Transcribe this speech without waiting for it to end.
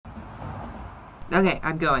Okay,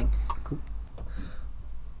 I'm going.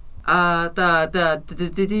 The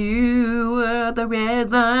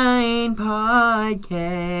Red Line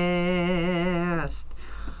Podcast.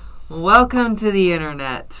 Welcome to the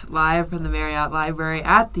internet, live from the Marriott Library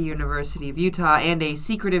at the University of Utah and a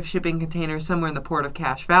secretive shipping container somewhere in the port of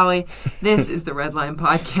Cache Valley. This is the Red Line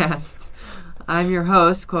Podcast. I'm your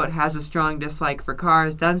host, quote, has a strong dislike for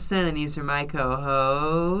cars, Dunstan, and these are my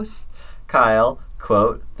co-hosts. Kyle,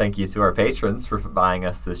 quote, thank you to our patrons for buying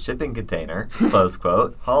us this shipping container, close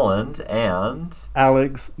quote, Holland, and...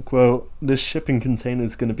 Alex, quote, this shipping container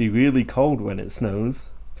is going to be really cold when it snows,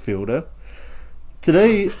 Fielder.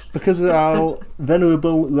 Today, because our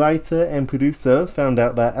venerable writer and producer found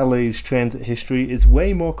out that LA's transit history is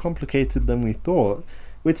way more complicated than we thought,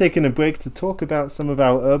 we're taking a break to talk about some of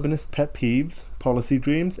our urbanist pet peeves, policy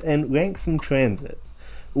dreams, and rank some transit.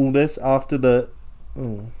 All this after the...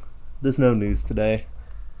 there's no news today.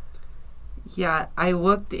 Yeah, I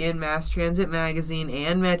looked in Mass Transit Magazine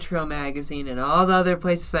and Metro Magazine and all the other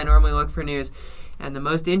places I normally look for news, and the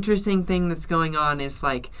most interesting thing that's going on is,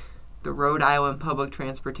 like, the Rhode Island Public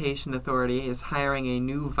Transportation Authority is hiring a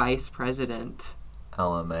new vice president.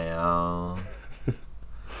 LMAO.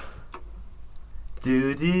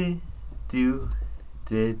 Do.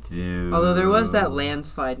 Although there was that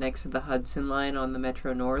landslide next to the Hudson line on the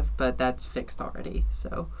Metro North, but that's fixed already,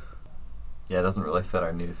 so... Yeah, it doesn't really fit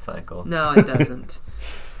our news cycle. No, it doesn't.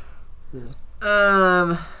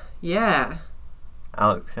 Yeah.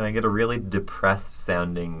 Alex, can I get a really depressed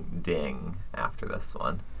sounding ding after this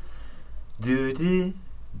one? Do.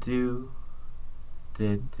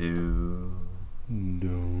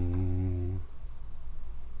 No.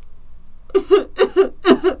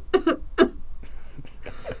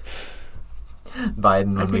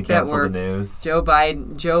 Biden I when we think that cancel the worked. news. Joe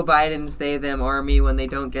Biden's they them army when they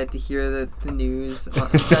don't get to hear the news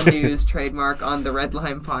the news trademark on the Red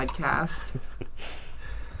Line Podcast.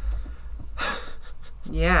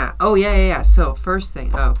 Yeah. Oh yeah. So first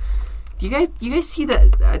thing. Oh, do you guys see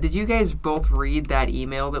that? Did you guys both read that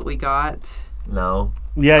email that we got? No.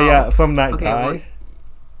 Yeah, from that guy. Well,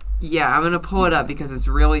 yeah, I'm gonna pull it up because it's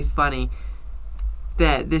really funny.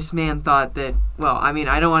 That this man thought that, well, I mean,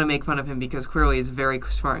 I don't want to make fun of him because clearly he's a very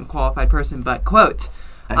smart and qualified person, but, quote,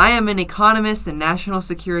 I am an economist and national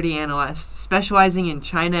security analyst specializing in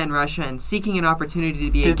China and Russia and seeking an opportunity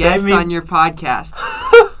to be a guest on your podcast.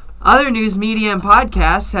 Other news media and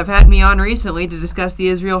podcasts have had me on recently to discuss the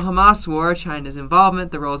Israel-Hamas war, China's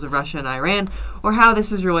involvement, the roles of Russia and Iran, or how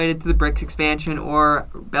this is related to the BRICS expansion or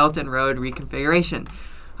Belt and Road reconfiguration.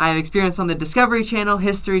 I have experience on the Discovery Channel,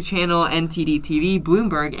 History Channel, NTD TV,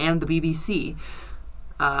 Bloomberg, and the BBC.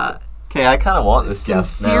 Okay, I kind of want this guest now.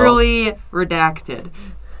 Sincerely redacted.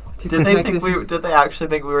 Did they actually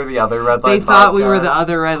think we were the other Red Line podcast? They thought we were the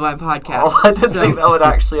other Red Line podcast. Oh, I didn't think that would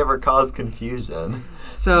actually ever cause confusion.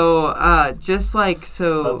 So, That's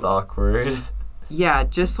awkward. Yeah,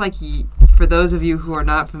 just like for those of you who are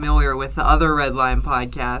not familiar with the other Red Line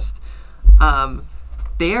podcast,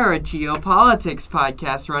 they are a geopolitics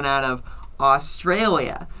podcast run out of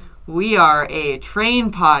Australia. We are a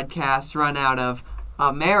train podcast run out of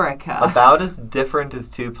America. About as different as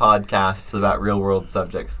two podcasts about real-world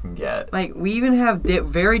subjects can get. Like, we even have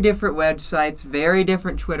very different websites, very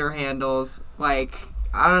different Twitter handles. Like,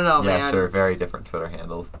 I don't know, man. Yeah, sure, very different Twitter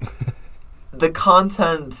handles. The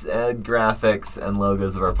content, graphics, and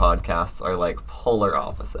logos of our podcasts are, like, polar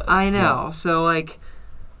opposites. I know. Yeah. So, like...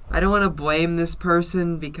 I don't want to blame this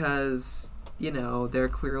person because, they're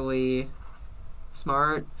clearly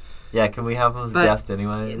smart. Yeah, can we have them as a guest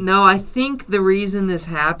anyway? No, I think the reason this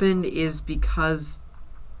happened is because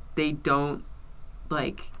they don't,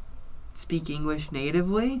 speak English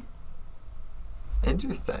natively.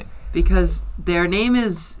 Interesting. Because their name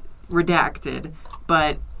is redacted,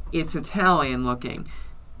 but it's Italian looking.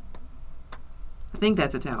 I think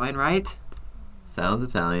that's Italian, right? Sounds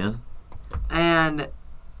Italian.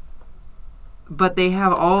 But they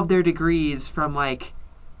have all of their degrees from,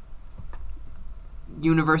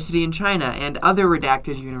 university in China and other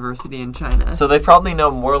redacted university in China. So they probably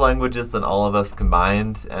know more languages than all of us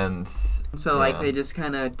combined, and... So, they just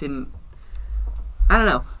kind of didn't... I don't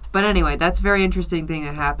know. But anyway, that's a very interesting thing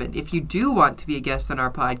that happened. If you do want to be a guest on our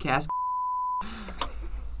podcast...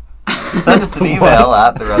 Send us an email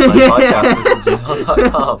at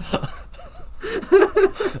theredlinepodcast@gmail.com.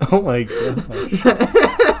 Oh my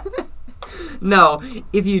gosh. No,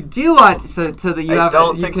 if you do want, so that you have,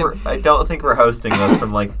 I don't think we're hosting this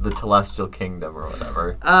from like the Celestial Kingdom or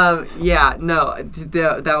whatever. Yeah, no,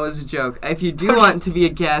 that was a joke. If you do want to be a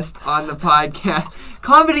guest on the podcast,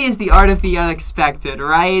 comedy is the art of the unexpected,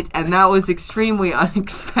 right? And that was extremely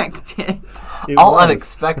unexpected. I'll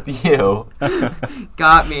unexpect you.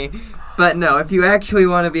 Got me. But no, if you actually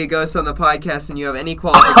want to be a ghost on the podcast and you have any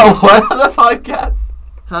qualifications... What on the podcast?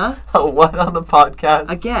 Huh? What on the podcast?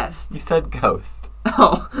 A guest. You said ghost.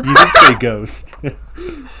 Oh. You did say ghost.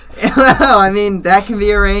 Well, I mean, that can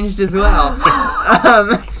be arranged as well.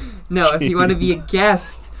 No, if you want to be a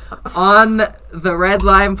guest on the Red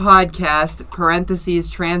Line Podcast, parentheses,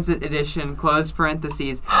 Transit Edition, close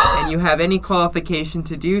parentheses, and you have any qualification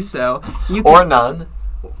to do so... Or none.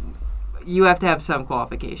 You have to have some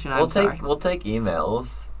qualification. We'll take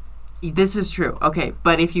emails. This is true. Okay,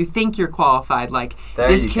 but if you think you're qualified, like there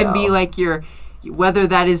this you can go. be like your, whether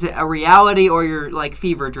that is a reality or your like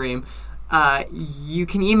fever dream, you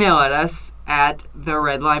can email at us at the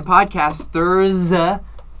Redline Podcasters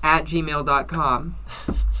at gmail.com.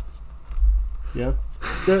 Yeah.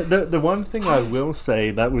 The one thing I will say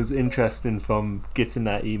that was interesting from getting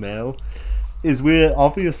that email is we're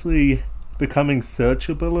obviously becoming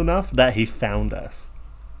searchable enough that he found us.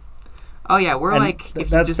 Oh yeah, we're And like if you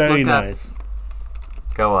that's just very look up, nice.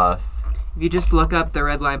 Go us. if you just look up the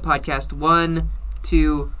Red Line Podcast 1,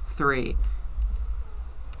 2, 3.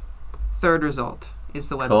 Third result is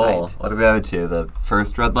the website. Cool. What are the other two? The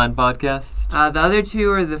first Redline Podcast? The other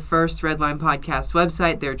two are the first Red Line Podcast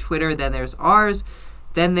website, their Twitter, then there's ours,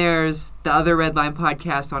 then there's the other Red Line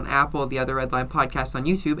Podcast on Apple, the other Red Line Podcast on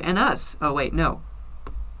YouTube, and us. Oh, wait, no.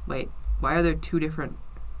 Wait, why are there two different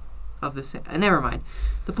of the same? Never mind.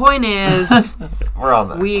 The point is, We're on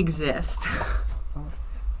there. we exist.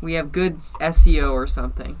 We have good SEO or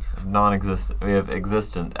something. Non-existent. We have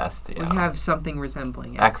existent SEO. We have something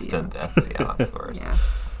resembling SEO. Extant SEO, that's the word. Yeah.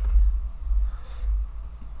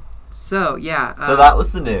 So, yeah. So that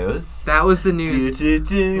was the news. That was the news.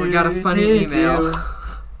 We got a funny email.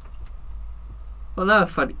 Well, not a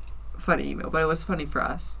funny email, but it was funny for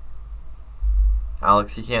us.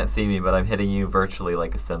 Alex, you can't see me, but I'm hitting you virtually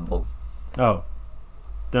like a symbol. Oh.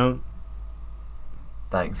 Don't.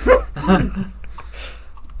 Thanks.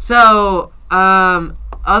 So,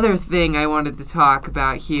 other thing I wanted to talk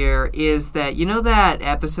about here is that, you know that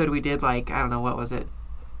episode we did, like, I don't know, what was it?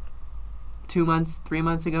 3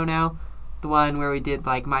 months ago now? The one where we did,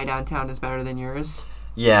 like, my downtown is better than yours?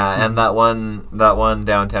 Yeah, and that one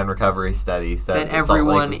downtown recovery study said That Salt Lake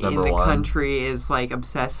everyone was in number the one. country is, like,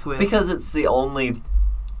 obsessed with. Because it's the only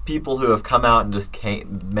people who have come out and just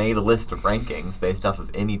made a list of rankings based off of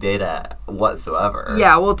any data whatsoever.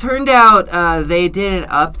 Yeah, well, turned out they did an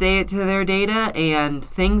update to their data, and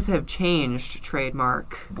things have changed,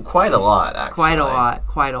 trademark. Quite a lot, actually.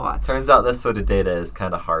 Quite a lot. Turns out this sort of data is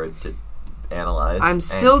kind of hard to analyze. I'm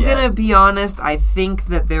still going to be honest. I think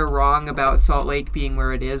that they're wrong about Salt Lake being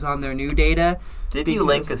where it is on their new data. Did you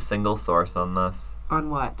link a single source on this? On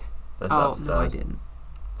what? This Oh, episode? no, I didn't.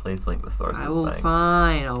 Please link the sources. I will, thanks.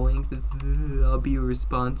 fine. I'll link I'll be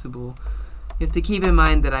responsible. You have to keep in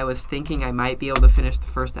mind that I was thinking I might be able to finish the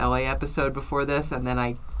first LA episode before this, and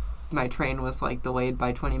then my train was like delayed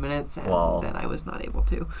by 20 minutes, and then I was not able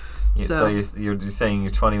to. So you're saying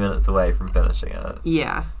you're 20 minutes away from finishing it.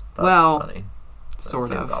 Yeah. That's well, funny. That sort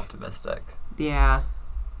seems of. optimistic. Yeah.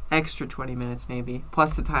 Extra 20 minutes maybe,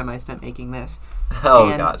 plus the time I spent making this.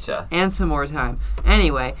 Oh, gotcha. And some more time.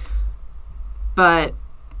 Anyway, but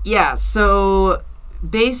yeah, so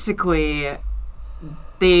basically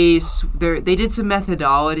they did some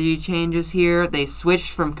methodology changes here. They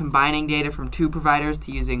switched from combining data from two providers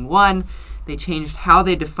to using one. They changed how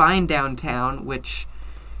they define downtown, which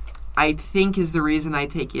I think is the reason I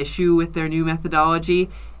take issue with their new methodology.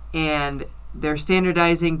 And they're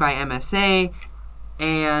standardizing by MSA,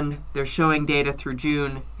 and they're showing data through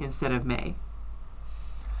June instead of May.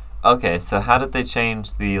 Okay, so how did they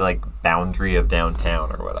change the boundary of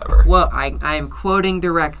downtown or whatever? Well, I am quoting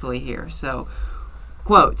directly here. So,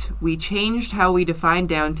 quote, "We changed how we define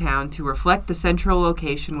downtown to reflect the central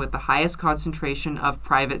location with the highest concentration of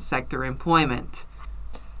private sector employment."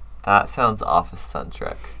 That sounds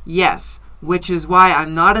office-centric. Yes, which is why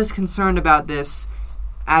I'm not as concerned about this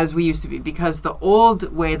as we used to be, because the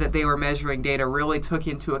old way that they were measuring data really took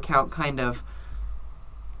into account kind of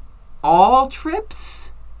all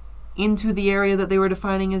trips into the area that they were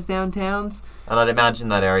defining as downtowns. And I'd imagine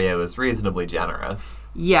that area was reasonably generous.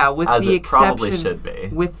 Yeah, with as the it exception probably should be.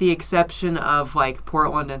 With the exception of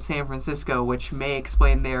Portland and San Francisco, which may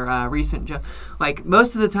explain their recent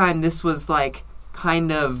most of the time this was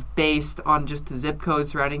kind of based on just the zip code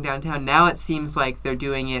surrounding downtown. Now it seems like they're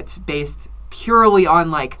doing it based purely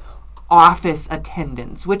on like office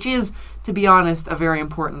attendance, which is, to be honest, a very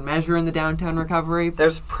important measure in the downtown recovery.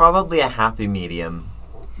 There's probably a happy medium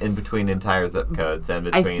in between entire zip codes and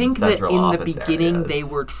between I think that central in the office beginning areas. they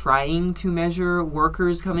were trying to measure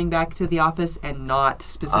workers coming back to the office and not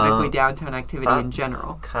specifically downtown activity in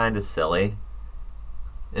general. That's kind of silly,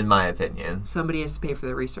 in my opinion. Somebody has to pay for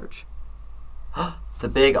the research. The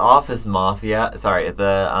big office mafia. Sorry,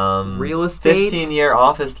 the Real estate. 15-year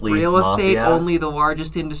office lease Real estate, mafia. only the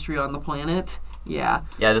largest industry on the planet. Yeah.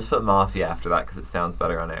 Yeah, just put mafia after that because it sounds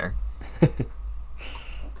better on air.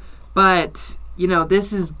 But, you know,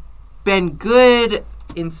 this has been good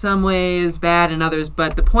in some ways, bad in others.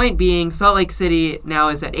 But the point being, Salt Lake City now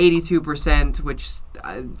is at 82%, which,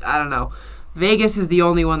 I don't know. Vegas is the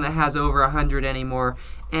only one that has over 100 anymore.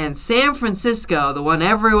 And San Francisco, the one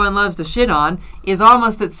everyone loves to shit on, is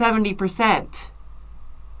almost at 70%.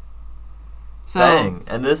 So, Dang.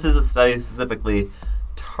 And this is a study specifically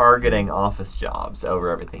targeting office jobs over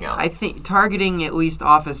everything else. I think targeting at least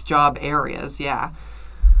office job areas, yeah.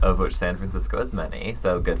 Of which San Francisco has many,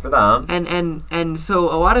 so good for them. And so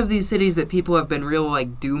a lot of these cities that people have been real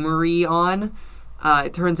like doomery on,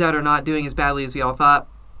 it turns out are not doing as badly as we all thought.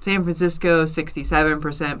 San Francisco,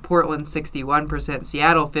 67%, Portland, 61%,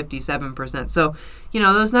 Seattle, 57%. So, you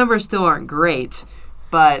know, those numbers still aren't great,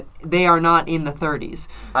 but they are not in the 30s.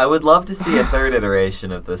 I would love to see a third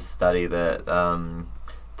iteration of this study that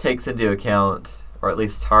takes into account, or at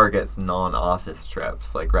least targets, non-office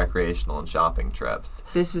trips, like recreational and shopping trips,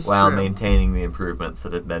 This is while true. maintaining the improvements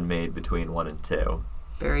that have been made between 1 and 2.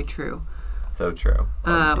 Very true. So true.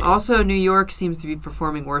 OMG. Also, New York seems to be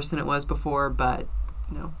performing worse than it was before, but,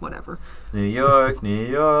 you know, whatever. New York, New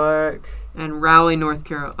York. And Raleigh, North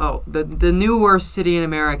Carolina. Oh, the new worst city in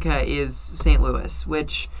America is St. Louis,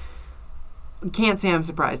 which can't say I'm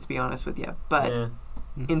surprised, to be honest with you. But Yeah.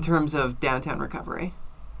 in terms of downtown recovery,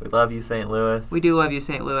 We love you, St. Louis. we do love you,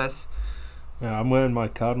 St. Louis. Yeah, I'm wearing my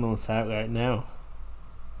Cardinals hat right now.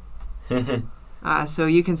 So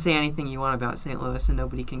you can say anything you want about St. Louis, and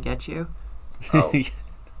nobody can get you. Oh.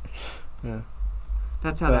 Yeah.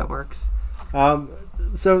 That's how But- that works.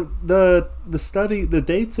 So the study, the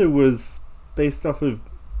data was based off of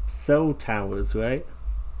cell towers, right?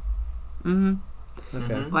 Mm-hmm.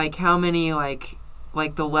 Okay. Mhm. Like how many, like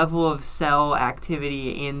the level of cell activity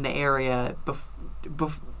in the area,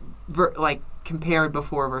 like compared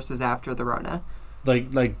before versus after the Rona.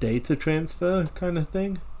 Like data transfer kind of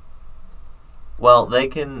thing. Well,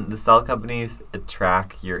 the cell companies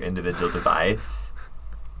track your individual device.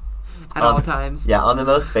 At all times. Yeah, on the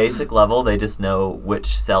most basic level, they just know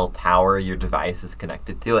which cell tower your device is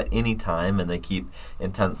connected to at any time, and they keep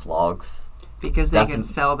intense logs. Because they can Defin-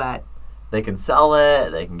 sell that. They can sell it,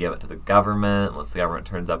 they can give it to the government once the government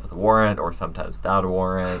turns up with a warrant, or sometimes without a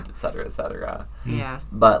warrant, et cetera, et cetera. Yeah.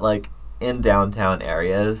 But, like, in downtown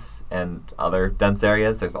areas and other dense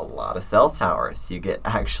areas, there's a lot of cell towers. You get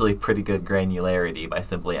actually pretty good granularity by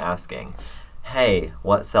simply asking, hey,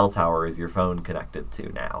 what cell tower is your phone connected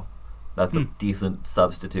to now? That's a decent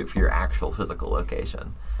substitute for your actual physical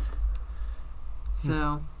location.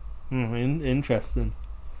 So, Interesting.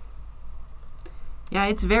 yeah,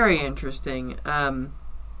 it's very interesting. I'm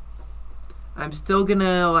still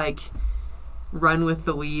gonna, like, run with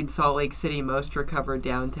the lead Salt Lake City most recovered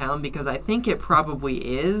downtown because I think it probably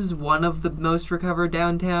is one of the most recovered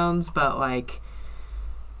downtowns, but, like,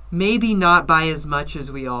 maybe not by as much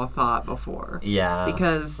as we all thought before. Yeah,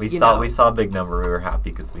 Because, we you saw know- we saw a big number. We were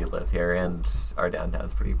happy because we live here and our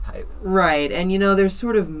downtown's pretty hype. Right, and you know, there's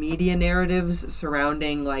sort of media narratives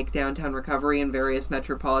surrounding like downtown recovery in various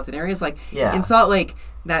metropolitan areas. Like Yeah, in Salt Lake,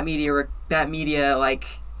 that media like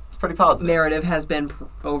it's pretty positive. narrative has been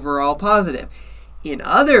overall positive. In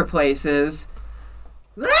other places,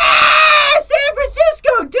 San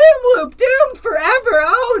Francisco, doom loop, doomed forever.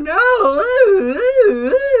 Oh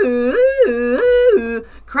no,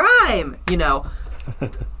 crime. You know,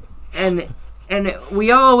 and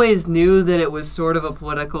we always knew that it was sort of a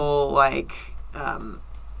political like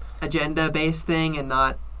agenda-based thing and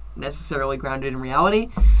not necessarily grounded in reality.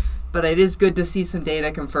 But it is good to see some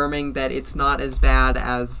data confirming that it's not as bad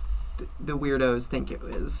as the weirdos think it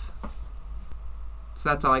is. So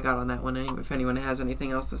that's all I got on that one. Anyway, if anyone has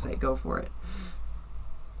anything else to say, go for it.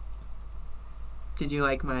 Did you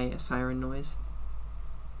like my siren noise?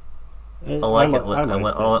 I'll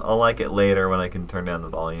like it later when I can turn down the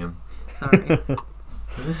volume. Sorry.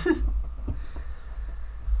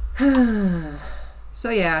 So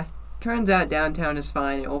yeah, turns out downtown is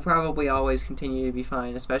fine. It will probably always continue to be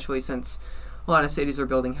fine, especially since A lot of cities are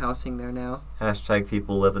building housing there now. Hashtag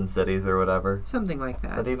people live in cities or whatever. Something like Is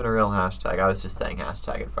that. that even a real hashtag? I was just saying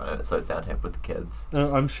hashtag in front of it so it sound hip with the kids.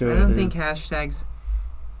 I'm sure I don't it think is. hashtags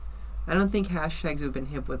have been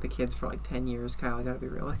hip with the kids for like 10 years, Kyle. I gotta be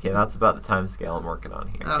real with Okay, you. that's about the time scale I'm working on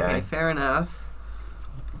here, okay? Okay, fair enough.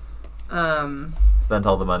 Spent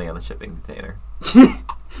all the money on the shipping container.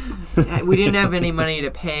 We didn't have any money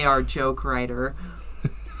to pay our joke writer.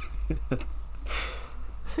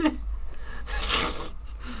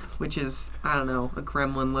 Which is, I don't know, a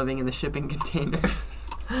gremlin living in the shipping container.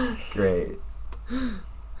 Great.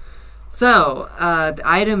 So,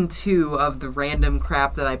 item 2 of the random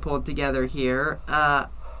crap that I pulled together here.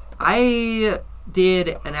 I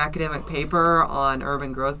did an academic paper on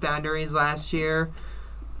urban growth boundaries last year.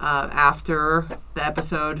 After the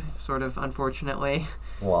episode, sort of unfortunately.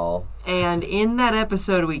 Well, And in that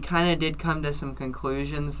episode, we kind of did come to some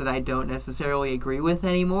conclusions that I don't necessarily agree with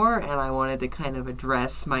anymore, and I wanted to kind of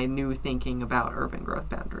address my new thinking about urban growth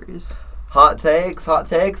boundaries. hot takes.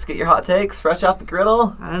 Get your hot takes fresh off the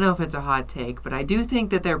griddle. I don't know if it's a hot take, but I do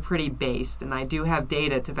think that they're pretty based, and I do have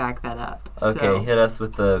data to back that up. Okay, hit us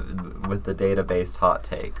with the data-based hot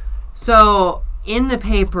takes. So, in the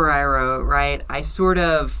paper I wrote, right, I sort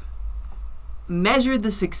of measured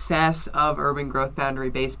the success of urban growth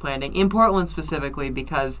boundary-based planning, in Portland specifically,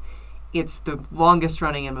 because it's the longest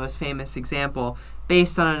running and most famous example,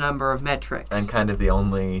 based on a number of metrics. And kind of the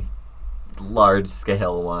only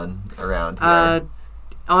large-scale one around here.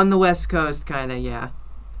 On the West Coast, kind of, yeah,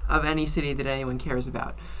 of any city that anyone cares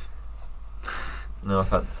about. No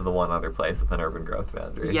offense to the one other place with an urban growth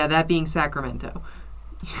boundary. Yeah, that being Sacramento.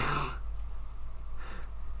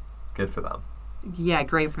 Good for them. Yeah,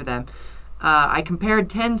 great for them. I compared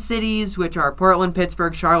 10 cities, which are Portland,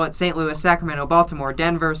 Pittsburgh, Charlotte, St. Louis, Sacramento, Baltimore,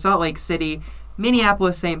 Denver, Salt Lake City,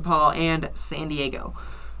 Minneapolis, St. Paul, and San Diego.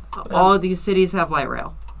 All of these cities have light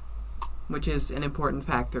rail, which is an important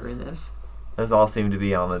factor in this. Those all seem to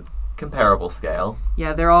be on a comparable scale.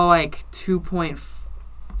 Yeah, they're all like 2.3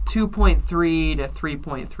 to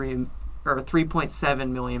 3.3 or 3.7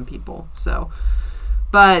 million people. So,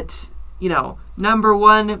 but, you know, number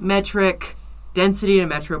one metric, density to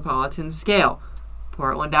metropolitan scale.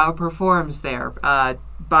 Portland outperforms there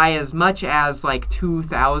by as much as like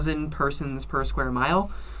 2,000 persons per square mile.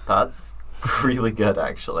 That's really good,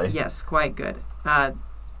 actually. Yes, quite good.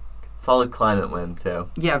 Solid climate win, too.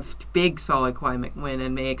 Yeah, big solid climate win,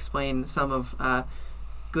 and may explain some of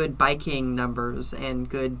good biking numbers and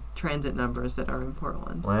good transit numbers that are in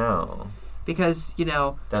Portland. Wow. Because, you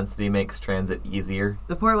know, Density makes transit easier.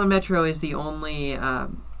 the Portland Metro is the only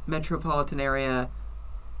metropolitan area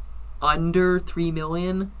under 3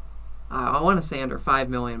 million. I want to say under 5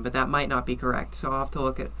 million, but that might not be correct, so I'll have to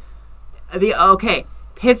look at okay,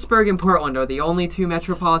 Pittsburgh and Portland are the only two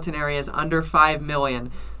metropolitan areas under 5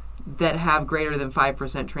 million that have greater than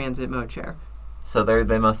 5% transit mode share. So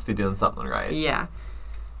they must be doing something right. Yeah.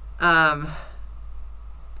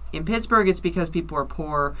 In Pittsburgh, it's because people are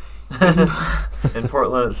poor. In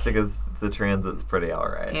Portland, it's because the transit's pretty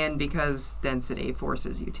alright. And because density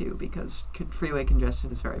forces you to, because freeway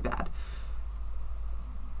congestion is very bad.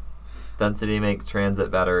 Density makes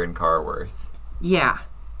transit better and car worse. Yeah.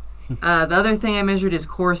 The other thing I measured is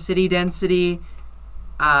core city density.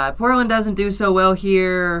 Portland doesn't do so well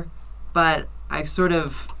here, but I sort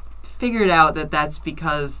of figured out that that's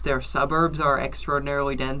because their suburbs are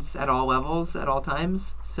extraordinarily dense at all levels, at all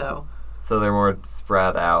times. So they're more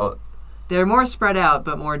spread out they're more spread out,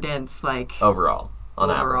 but more dense, like overall, on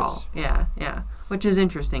overall. average. Yeah. Which is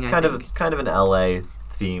interesting, It's I think. kind of an LA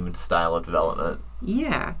themed style of development.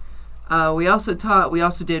 Yeah. We also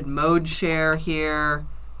did mode share here.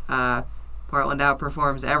 Portland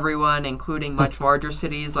outperforms everyone, including much larger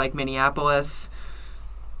cities like Minneapolis,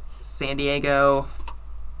 San Diego.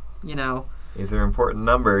 You know, These are important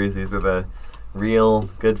numbers. These are the real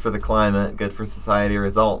good for the climate, good for society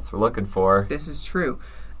results we're looking for. this is true.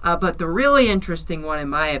 But the really interesting one, in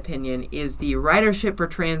my opinion, is the ridership per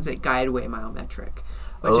transit guideway mile metric,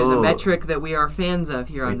 which is a Oh. metric that we are fans of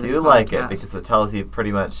here We on this do podcast. like it because it tells you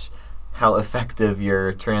pretty much how effective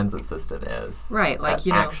your transit system is. Right, like, at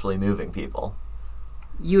you know, actually moving people.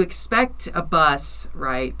 you expect a bus,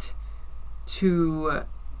 right, to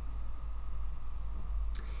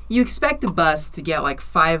get like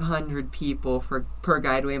 500 people per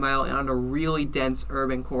guideway mile on a really dense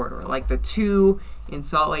urban corridor. Like the 2 in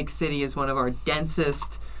Salt Lake City is one of our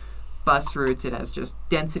densest bus routes. It has just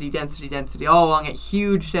density all along at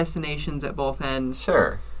huge destinations at both ends.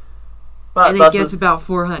 Sure. But And buses, it gets about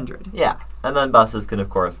 400. Yeah. And then buses can, of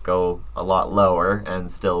course, go a lot lower and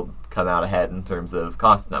still come out ahead in terms of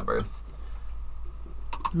cost numbers.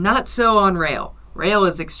 Not so on rail. Rail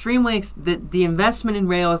is extremely... the investment in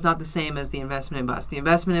rail is not the same as the investment in bus. The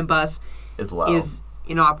investment in bus Is low. is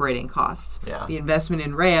in operating costs. Yeah. The investment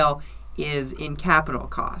in rail is in capital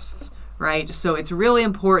costs, right? So it's really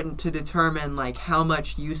important to determine like how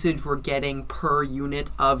much usage we're getting per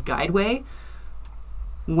unit of guideway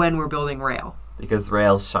when we're building rail. Because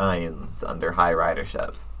rail shines under high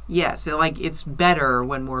ridership. Yeah, so like it's better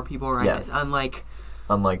when more people ride Yes. it. Unlike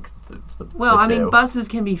the I mean two. buses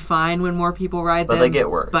can be fine when more people ride But them. they get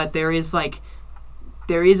worse. But there is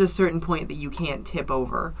a certain point that you can't tip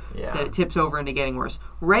over. Yeah. That it tips over into getting worse.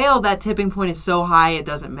 Rail, that tipping point is so high it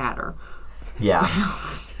doesn't matter. Yeah.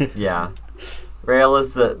 Yeah. Rail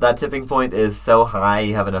is that tipping point is so high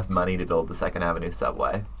you have enough money to build the Second Avenue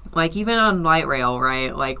subway. Like even on light rail,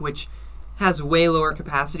 right? Like which has way lower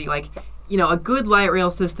capacity. Like, you know, a good light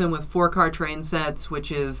rail system with 4-car train sets,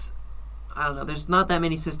 which is I don't know. There's not that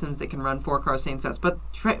many systems that can run 4-car train sets, but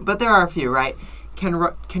there are a few, right? Can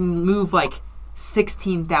move like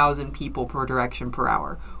 16,000 people per direction per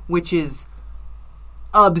hour, which is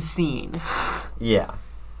obscene. Yeah.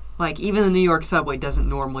 Like even the New York subway doesn't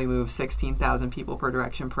normally move 16,000 people per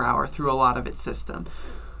direction per hour through a lot of its system.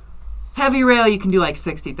 Heavy rail you can do like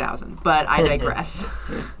 60,000, but I digress.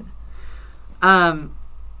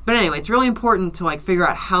 But anyway, it's really important to like figure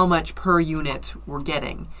out how much per unit we're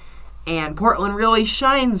getting. And Portland really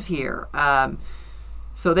shines here.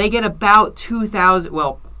 So they get about 2,000.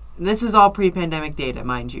 Well, this is all pre-pandemic data,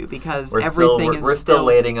 mind you, because We're still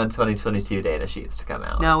waiting on 2022 data sheets to come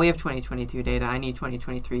out. No, we have 2022 data. I need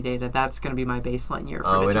 2023 data. That's going to be my baseline year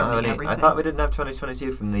for we don't have determining any. everything. I thought we didn't have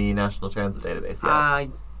 2022 from the National Transit Database yet.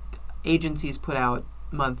 Agencies put out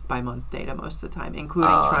month-by-month data most of the time,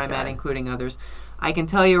 including Oh, TriMet, okay. including others. I can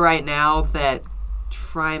tell you right now that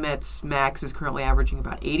TriMet's max is currently averaging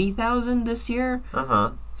about 80,000 this year.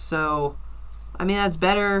 Uh-huh. So, I mean, that's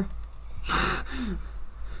better.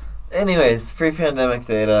 Anyways, pre-pandemic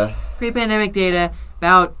data. Pre-pandemic data,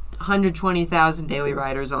 about 120,000 daily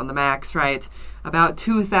riders on the max, right? About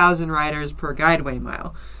 2,000 riders per guideway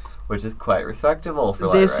mile. Which is quite respectable for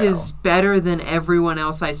light This rail. is better than everyone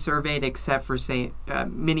else I surveyed except for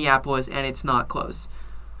Minneapolis, and it's not close.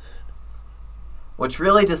 Which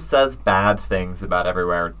really just says bad things about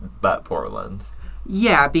everywhere but Portland.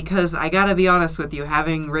 Yeah, because I gotta be honest with you,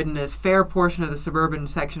 having ridden a fair portion of the suburban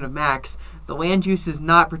section of Max, the land use is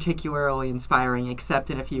not particularly inspiring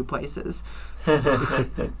except in a few places.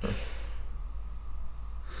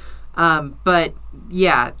 But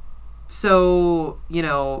yeah, so, you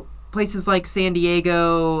know, places like San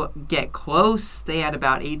Diego get close. They had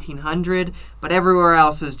about 1,800, but everywhere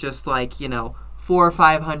else is just like, you know, 400 or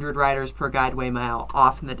 500 riders per guideway mile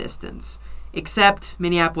off in the distance. Except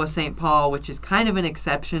Minneapolis-St. Paul, which is kind of an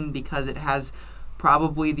exception because it has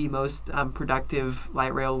probably the most productive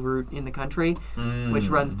light rail route in the country, which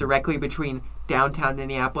runs directly between downtown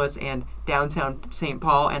Minneapolis and downtown St.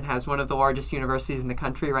 Paul and has one of the largest universities in the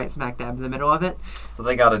country right smack dab in the middle of it. So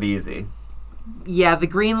they got it easy. Yeah, the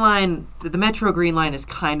Green Line, the Metro Green Line is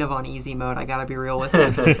kind of on easy mode, I gotta be real with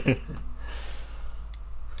you.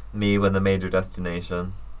 Me when the major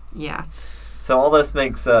destination. Yeah. So all this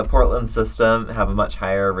makes Portland's system have a much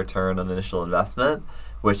higher return on initial investment,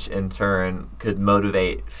 which in turn could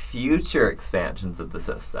motivate future expansions of the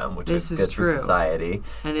system, which This is is good true. for society.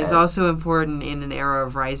 And is also important in an era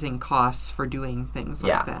of rising costs for doing things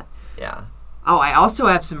like that. Yeah. Oh, I also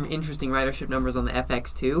have some interesting ridership numbers on the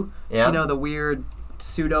FX2. Yeah. You know, the weird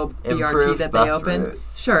pseudo BRT Improved that bus they open.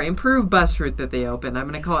 routes. Sure, improved bus route that they open. I'm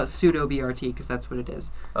going to call it pseudo BRT because that's what it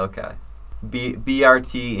is. Okay.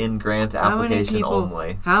 BRT in grant application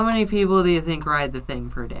only. How many people do you think ride the thing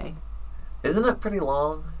per day? Isn't it pretty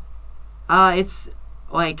long? It's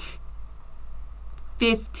like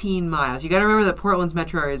 15 miles. You got to remember that Portland's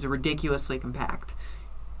metro areas are ridiculously compact.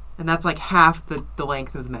 And that's like half the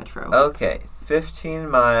length of the metro. Okay, 15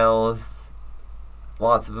 miles,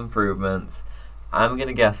 lots of improvements. I'm going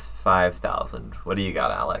to guess 5,000. What do you got,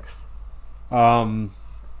 Alex? I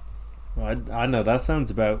know, that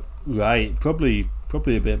sounds about right. Probably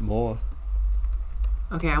a bit more.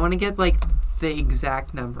 Okay, I want to get like the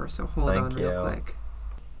exact number, so hold Thank on real you. quick.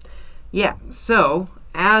 Yeah, so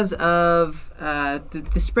as of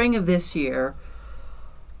the spring of this year,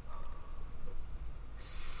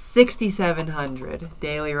 6,700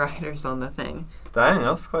 daily riders on the thing. Dang,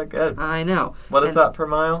 that's quite good. I know. What is And- that per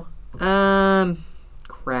mile?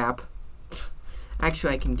 Crap.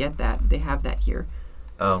 Actually, I can get that. They have that here.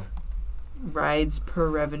 Oh, Rides per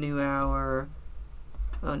revenue hour.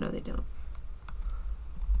 Oh, no, they don't.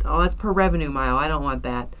 Oh, that's per revenue mile. I don't want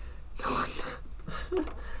that.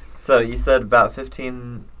 so you said about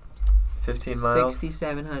 15 15 miles?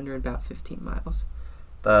 6,700, about 15 miles.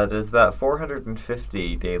 That is about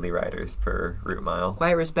 450 daily riders per route mile.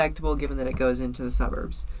 Quite respectable given that it goes into the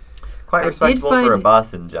suburbs. Quite I respectable did for a find-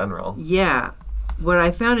 bus in general. Yeah. What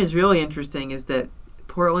I found is really interesting is that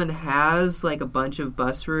Portland has like a bunch of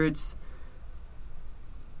bus routes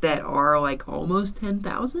that are like almost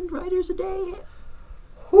 10,000 riders a day.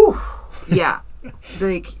 Whew. Yeah.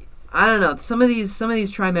 Like I don't know. Some of these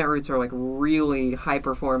TriMet routes are like really high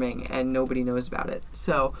performing and nobody knows about it.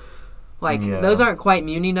 So like Yeah. those aren't quite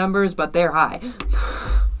Muni numbers, but they're high.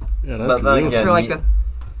 Yeah, But that's then real. again, For like the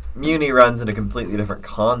Muni runs in a completely different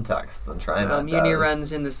context than TriMet Muni does.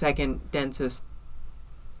 runs in the second densest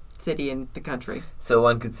city in the country. So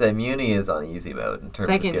one could say Muni is on easy mode in terms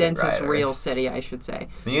Second of getting densest riders. real city, I should say.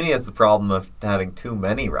 Muni has the problem of having too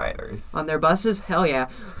many riders. On their buses? Hell yeah.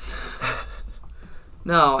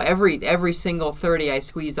 No, every single 30 I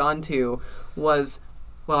squeezed onto was,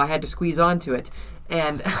 well, I had to squeeze onto it.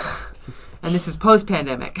 And and this is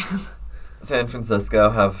post-pandemic. San Francisco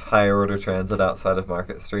have higher order transit outside of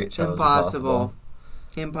Market Street. Challenge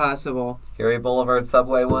Impossible. Erie Boulevard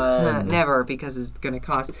subway when? Never, because it's going to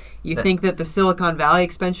cost. You think that the Silicon Valley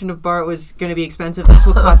expansion of BART was going to be expensive? This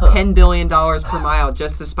will cost $10 billion per mile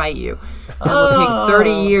just to spite you. And it will take 30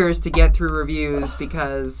 years to get through reviews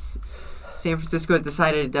because San Francisco has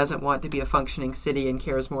decided it doesn't want to be a functioning city and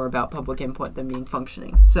cares more about public input than being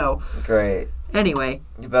functioning. So, Great. anyway,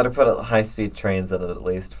 You better put high-speed trains in it at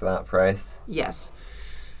least for that price. yes.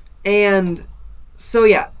 And so,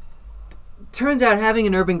 yeah. Turns out having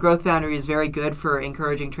an urban growth boundary is very good for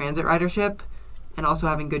encouraging transit ridership, and also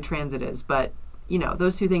having good transit is. But, you know,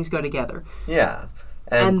 those two things go together. Yeah.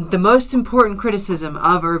 And the most important criticism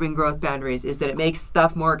of urban growth boundaries is that it makes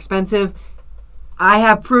stuff more expensive. I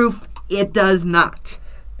have proof it does not.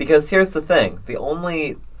 Because here's the thing. The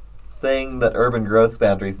only thing that urban growth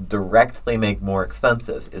boundaries directly make more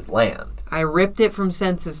expensive is land. I ripped it from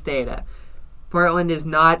census data. Portland is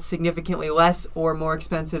not significantly less or more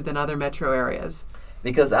expensive than other metro areas.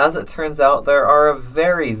 Because as it turns out, there are a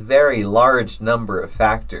very, very large number of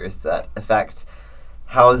factors that affect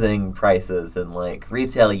housing prices and, like,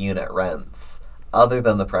 retail unit rents, other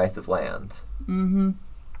than the price of land. Mm-hmm.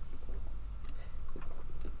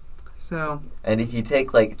 So, And if you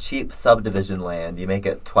take, like, cheap subdivision land, you make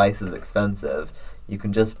it twice as expensive, you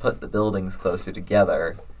can just put the buildings closer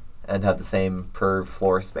together and have the same per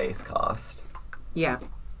floor space cost. yeah.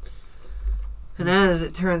 And as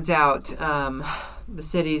it turns out, the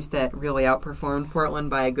cities that really outperformed Portland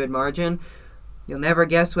by a good margin, you'll never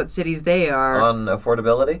guess what cities they are. On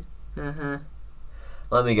affordability, Uh-huh.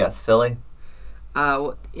 let me guess, Philly?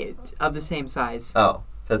 Of the same size. Oh,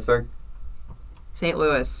 Pittsburgh? St.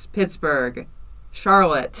 Louis, Pittsburgh,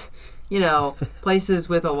 Charlotte, you know, places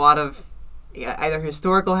with a lot of either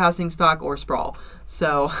historical housing stock or sprawl.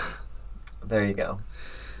 So, There you go.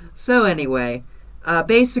 anyway,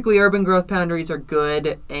 basically urban growth boundaries are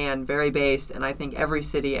good and very based, and I think every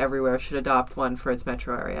city everywhere should adopt one for its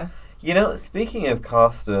metro area. You know, speaking of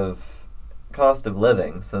cost of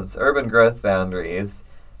living, since urban growth boundaries,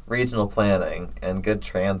 regional planning, and good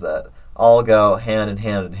transit all go hand in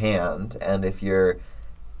hand, and if you're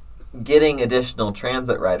getting additional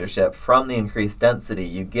transit ridership from the increased density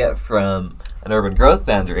you get from an urban growth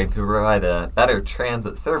boundary and can provide a better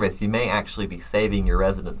transit service, you may actually be saving your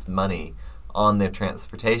residents money on their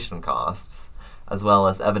transportation costs, as well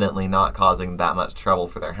as evidently not causing that much trouble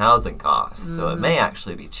for their housing costs. So it may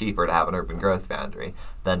actually be cheaper to have an urban growth boundary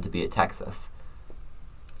than to be at Texas.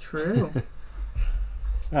 True.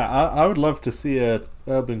 I would love to see a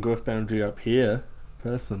urban growth boundary up here,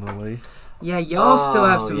 personally. Yeah, y'all still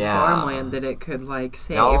have Oh, some yeah. farmland that it could, like,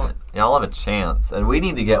 save. Y'all have a chance, and we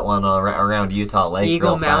need to get one around Utah Lake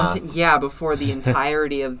Eagle real Mountain, fast. yeah, before the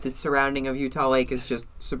entirety of the surrounding of Utah Lake is just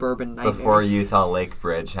suburban nightmares. Before Utah Lake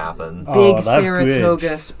Bridge happens. Oh, Big that Saratoga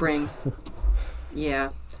bridge. Springs. Yeah.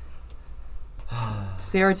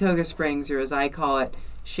 Saratoga Springs, or as I call it,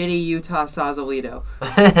 shitty Utah Sausalito.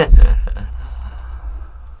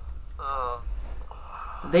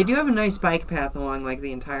 They do have a nice bike path along like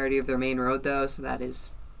the entirety of their main road, though, so that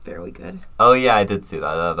is fairly good. Oh yeah, I did see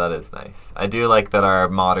that. That is nice. I do like that our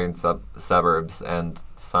modern suburbs and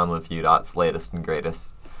some of UDOT's latest and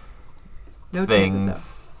greatest No transit,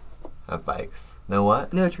 things have bikes. No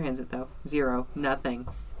what? though. No transit, though. Zero. Nothing.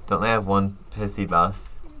 Don't they have one pissy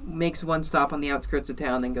bus? Makes one stop on the outskirts of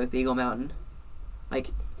town, then goes to Eagle Mountain. Like,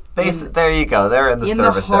 There you go. They're in the in the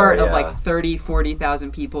service heart area. of like 30,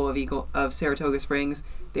 40,000 people of Saratoga Springs,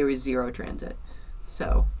 there is zero transit.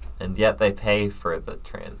 So, And yet they pay for the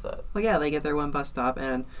transit. Well, yeah, they get their one bus stop,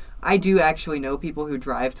 and I do actually know people who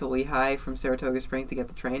drive to Lehigh from Saratoga Springs to get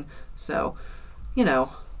the train. So, you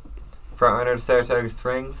know, Frontrunner to Saratoga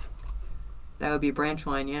Springs. that would be a branch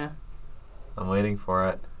line, yeah. I'm waiting for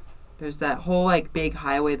it. There's that whole, like, big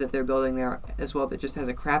highway that they're building there as well that just has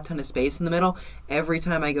a crap ton of space in the middle. Every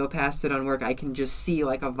time I go past it on work, I can just see,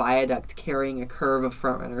 like, a viaduct carrying a curve of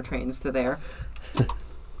Frontrunner trains to there.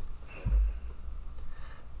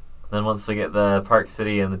 Then once we get the Park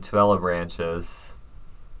City and the Tooele branches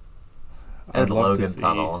I'd and the love to Logan see-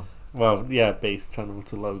 Tunnel, Well, yeah, base tunnel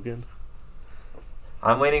to Logan.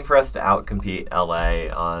 I'm waiting for us to outcompete LA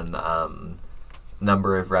on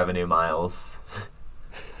number of revenue miles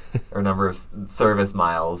or number of service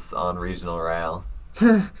miles on regional rail.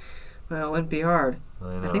 Well, it wouldn't be hard.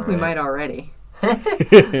 I I think we might already.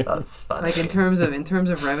 That's funny. Like, in terms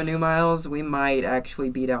of revenue miles, we might actually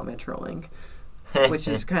beat out Metrolink, which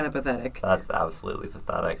is kind of pathetic. That's absolutely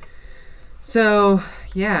pathetic. So,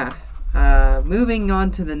 yeah. Moving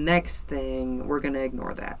on to the next thing, we're going to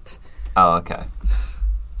ignore that. Oh, okay.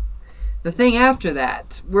 The thing after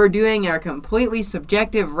that, we're doing our completely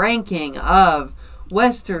subjective ranking of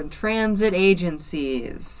Western transit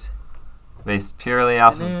agencies. Based purely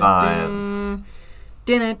off of vibes.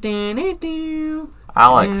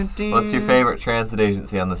 Alex, what's your favorite transit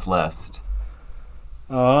agency on this list?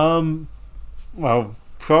 Well,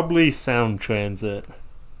 probably Sound Transit.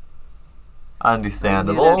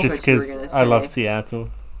 Understandable. That's Just what you were because gonna I love say. Seattle.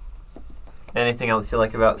 Anything else you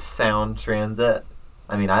like about Sound Transit?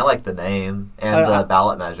 I mean, I like the name and I- the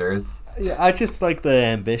ballot measures. Yeah, I just like the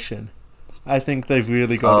ambition. I think they've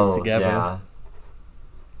really got it together. yeah.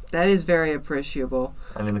 That is very appreciable.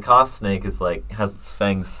 I mean, the Cost Snake is like has its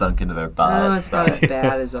fangs sunk into their butt. No, it's not as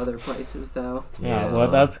bad as other places, though. Yeah,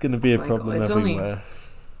 well, that's going to be a Like, problem it's only- everywhere.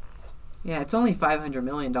 Yeah, it's only $500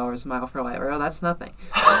 million a mile for light rail. That's nothing.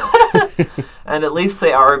 And at least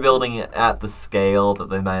they are building it at the scale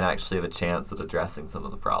that they might actually have a chance at addressing some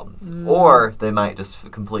of the problems, or they might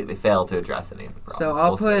just completely fail to address any of the problems. So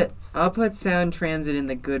We'll see. I'll put Sound Transit in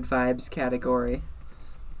the good vibes category.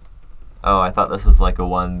 Oh, I thought this was like a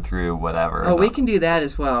 1 through whatever. Oh, we No. can do that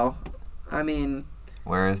as well. I mean,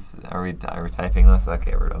 Are we typing this?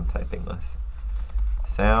 Okay, I'm typing this.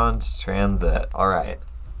 Sound Transit. All right.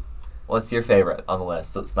 What's your favorite on the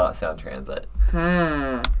list that's not Sound Transit?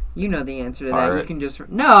 you know the answer to that. You Art. can just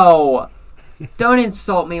no. Don't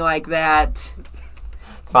insult me like that.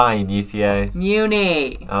 Fine, UTA.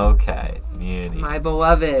 Muni, Okay, Muni. my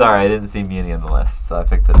beloved. Sorry, I didn't see Muni on the list, so I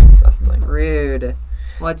picked the next best thing. Rude.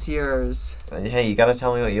 What's yours? Hey, you gotta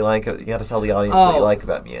tell me what you like. You gotta tell the audience what you Oh, like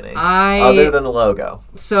about Muni. Other than the logo.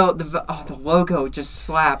 So the logo just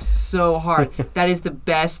slaps so hard. That is the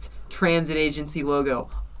best transit agency logo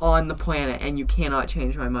on the planet, and you cannot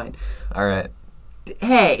change my mind. All right.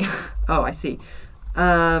 Hey, oh, I see.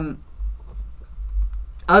 Other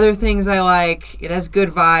things I like, it has good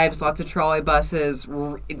vibes, lots of trolley buses,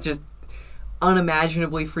 just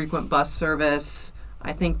unimaginably frequent bus service.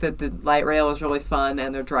 I think that the light rail is really fun,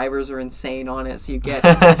 and their drivers are insane on it, so you get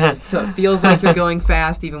so it feels like you're going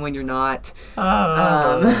fast even when you're not.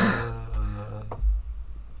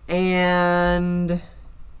 And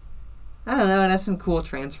I don't know, it has some cool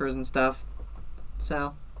transfers and stuff.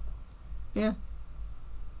 So, yeah.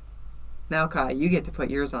 Now, Kai, you get to put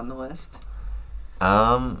yours on the list.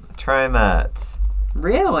 TriMet.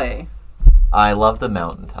 Really? I love the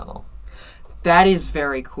mountain tunnel. That is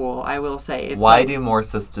very cool, I will say. It's Why like, do more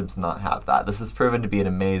systems not have that? This has proven to be an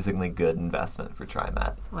amazingly good investment for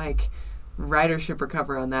TriMet. like ridership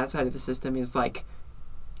recovery on that side of the system is like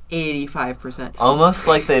 85%. Almost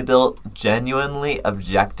like they built genuinely,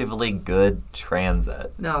 objectively good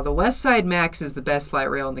transit. No, the West Side Max is the best light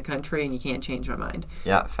rail in the country, and you can't change my mind.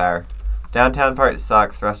 Yeah, fair. Downtown part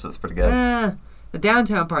sucks. The rest of it's pretty good. The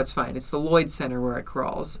downtown part's fine. It's the Lloyd Center where it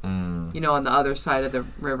crawls. Mm, You know, on the other side of the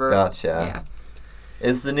river. gotcha. Yeah.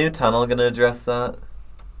 Is the new tunnel going to address that?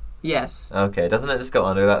 Yes. Okay, doesn't it just go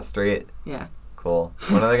under that street? Yeah. Cool.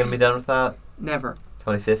 When are they going to be done with that? Never.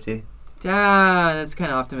 2050? That's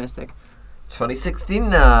kind of optimistic.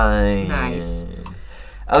 2069. Nice.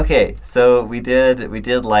 Okay, so we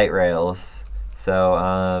did light rails.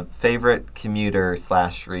 So favorite commuter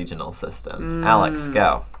 / regional system. Alex,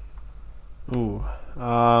 go. Ooh.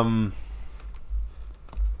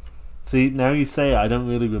 See, now you say it, I don't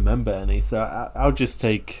really remember any, so I'll just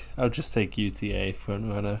take UTA front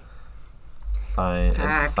runner. Fine,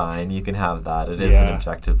 Packed. fine. You can have that. It is an Yeah.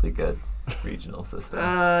 objectively good regional system.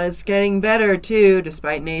 It's getting better, too,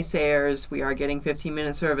 despite naysayers. We are getting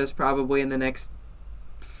 15-minute service probably in the next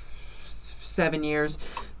 7 years.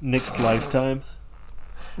 Next lifetime.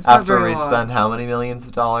 It's not After very we long. spend how many millions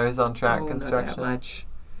of dollars on track Not construction? that much.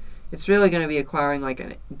 It's really going to be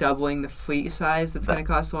acquiring doubling the fleet size. That's going to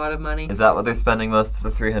cost a lot of money. Is that what they're spending most of the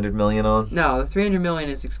 $300 million on? No, the $300 million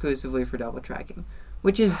is exclusively for double tracking,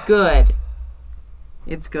 which is good.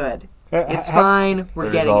 It's good. It's fine. We're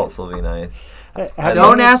the getting results it. will be nice.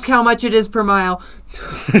 Don't ask how much it is per mile.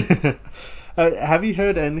 Have you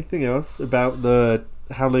heard anything else about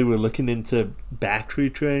how they were looking into battery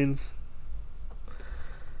trains?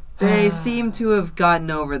 They seem to have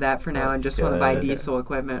gotten over that for now and That's just want to buy good. diesel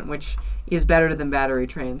equipment, which is better than battery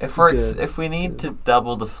trains. If we need to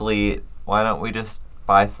double the fleet, why don't we just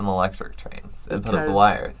buy some electric trains and put up the Because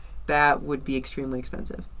wires? That would be extremely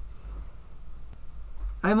expensive.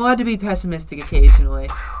 I'm allowed to be pessimistic occasionally.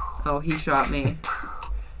 Oh, he shot me.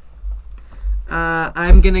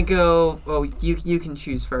 I'm gonna go. Oh, you can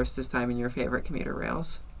choose first this time in your favorite commuter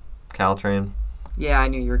rails. Caltrain. Yeah, I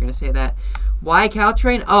knew you were gonna say that. Why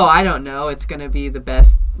Caltrain? Oh, I don't know. It's gonna be the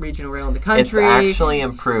best regional rail in the country. It's actually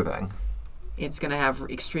improving. It's gonna have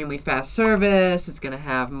extremely fast service. It's gonna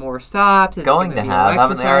have more stops. It's Going gonna to be have.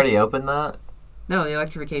 Haven't they electrified. already opened that? No, the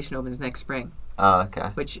electrification opens next spring, Oh, okay.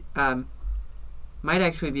 which might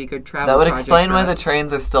actually be a good travel. That would project explain for why us. the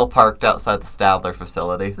trains are still parked outside the Stadler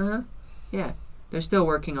facility. Uh-huh. Yeah. They're still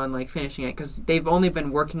working on finishing it because they've only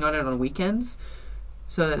been working on it on weekends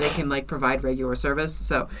so that they can provide regular service.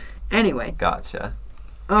 So anyway. Gotcha.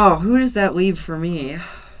 Oh, who does that leave for me?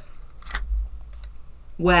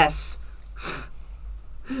 Wes.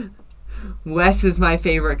 Wes is my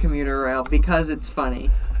favorite commuter rail because it's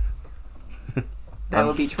funny. That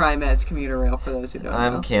would be TriMet's commuter rail for those who don't know.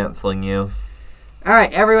 I'm canceling you. All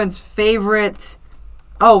right, everyone's favorite.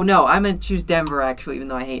 Oh, no, I'm going to choose Denver, actually, even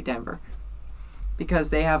though I hate Denver. Because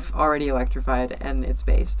they have already electrified and it's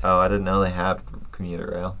based. Oh, I didn't know they had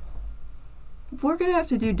commuter rail. We're going to have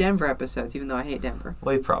to do Denver episodes, even though I hate Denver.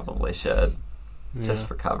 We probably should, just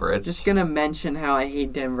for coverage. Just going to mention how I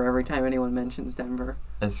hate Denver every time anyone mentions Denver.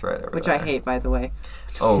 It's right over Which there. I hate, by the way.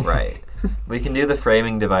 Oh, right. We can do the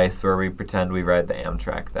framing device where we pretend we ride the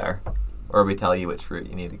Amtrak there. Or we tell you which route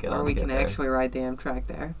you need to get on Or to we get can there. actually ride the Amtrak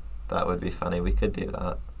there. That would be funny. We could do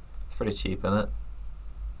that. It's pretty cheap, isn't it?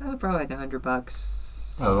 Probably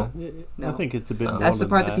 $100. Oh. I think it's a bit No. more That's the than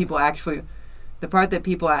part that people actually... The part that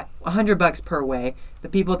people... $100 per way. The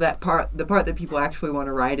part that people actually want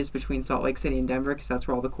to ride is between Salt Lake City and Denver because that's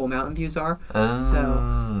where all the cool mountain views are.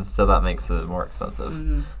 So that makes it more expensive.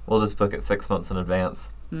 Mm-hmm. We'll just book it 6 months in advance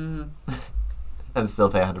Mm-hmm. and still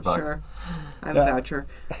pay $100. Sure. I have a voucher.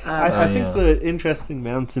 I think yeah. the interesting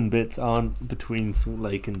mountain bits aren't between Salt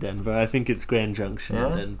Lake and Denver. I think it's Grand Junction and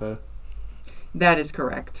Yeah? Denver. That is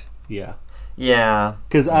correct. Yeah. Yeah.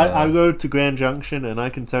 Because Yeah. I rode to Grand Junction and I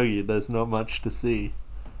can tell you there's not much to see.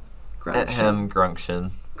 Grunction.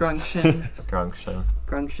 Grunction. Grunction. Grunction.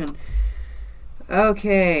 Grunction.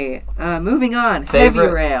 Okay. Moving on. Favorite-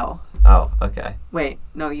 Heavy rail. Oh, okay. Wait.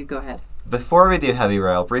 No, you go ahead. Before we do heavy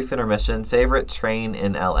rail, brief intermission. Favorite train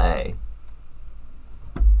in LA?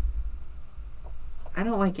 I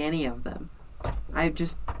don't like any of them. I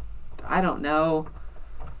don't know.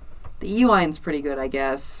 The E-line's pretty good, I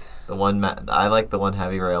guess. I like the one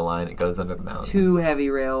heavy rail line. It goes under the mountain. 2 heavy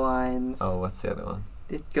rail lines. Oh, what's the other one?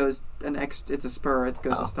 It goes it's a spur. It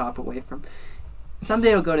goes Oh. a stop away from.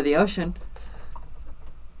 Someday it'll go to the ocean.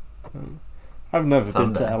 I've never been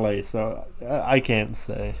Someday. to LA, so I can't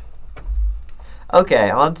say. Okay,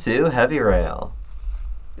 on to heavy rail.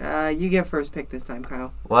 You get first pick this time,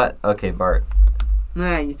 Kyle. What? Okay, Bart.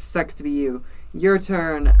 It sucks to be you. Your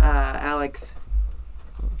turn, Alex.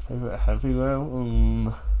 Favorite heavy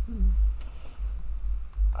rail?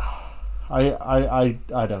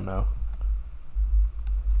 I don't know.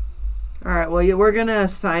 All right. Well, we're gonna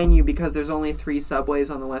assign you because there's only 3 subways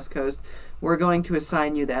on the West Coast. We're going to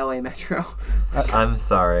assign you the LA Metro, I'm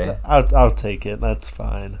sorry. I'll take it. That's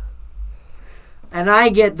fine. and I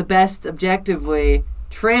get the best objectively.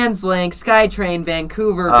 TransLink, SkyTrain,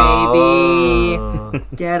 Vancouver, baby. Oh.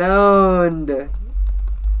 Get owned.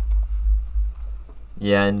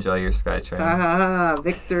 Yeah, enjoy your Ha SkyTrain. ha ha!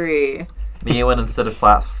 Victory. Me, when instead of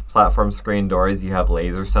platform screen doors, you have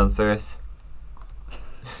laser sensors.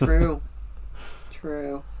 True.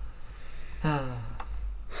 True.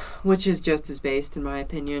 Which is just as based, in my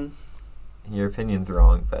opinion. Your opinion's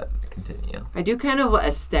wrong, but continue. I do kind of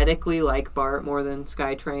aesthetically like BART more than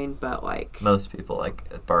SkyTrain, but Most people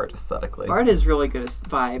like BART aesthetically. BART is really good as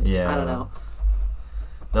vibes. Yeah. I don't know.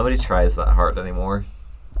 Nobody tries that hard anymore.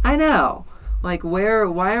 I know. Why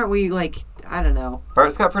aren't we I don't know.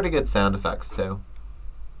 BART's got pretty good sound effects too.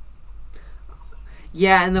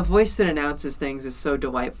 Yeah, and the voice that announces things is so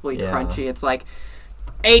delightfully Yeah. crunchy. It's like,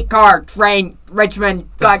 8-car train, Richmond,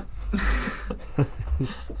 got...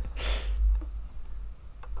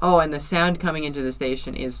 Oh, and the sound coming into the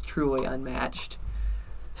station is truly unmatched.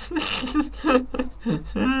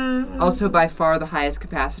 Also, by far the highest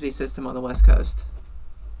capacity system on the West Coast.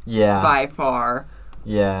 Yeah. By far.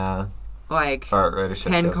 Yeah. Like, Fart ridership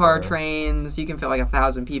 10-car over. trains, you can fit like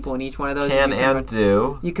 1,000 people in each one of those. Can You and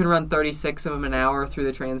do. You can run 36 of them an hour through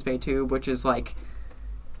the Transbay Tube, which is like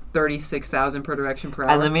 36,000 per direction per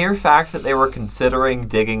hour. And the mere fact that they were considering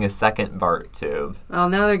digging a second BART tube. Well,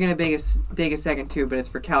 now they're going to dig a second tube, but it's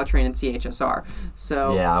for Caltrain and CHSR.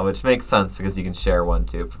 So Yeah, which makes sense because you can share one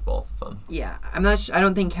tube for both of them. yeah, I'm not. I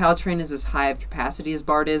don't think Caltrain is as high of capacity as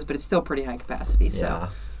BART is, but it's still pretty high capacity. So. Yeah.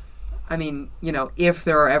 I mean, you know, if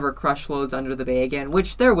there are ever crush loads under the bay again,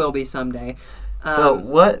 which there will be someday. So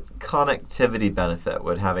what connectivity benefit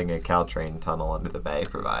would having a Caltrain tunnel under the bay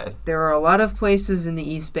provide? There are a lot of places in the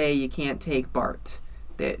East Bay you can't take BART.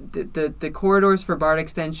 The corridors for BART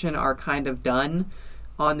extension are kind of done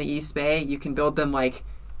on the East Bay. You can build them like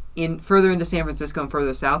further into San Francisco and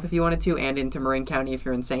further south if you wanted to, and into Marin County if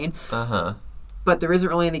you're insane. Uh-huh. But there isn't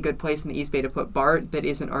really any good place in the East Bay to put BART that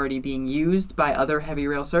isn't already being used by other heavy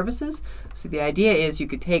rail services. So the idea is you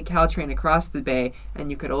could take Caltrain across the bay and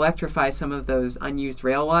you could electrify some of those unused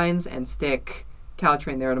rail lines and stick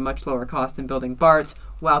Caltrain there at a much lower cost than building BART,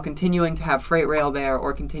 while continuing to have freight rail there,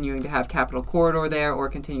 or continuing to have Capital Corridor there, or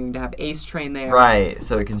continuing to have ACE train there. Right,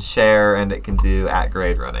 so it can share and it can do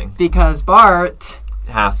at-grade running. Because BART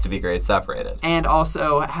It has to be grade separated. and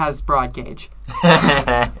also has broad gauge.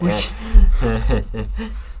 Which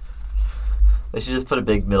They should just put a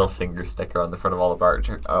big middle finger sticker on the front of all the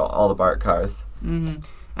BART cars. Mm-hmm.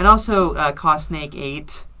 And also Cosnake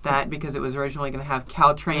 8, that because it was originally going to have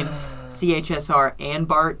Caltrain, CHSR, and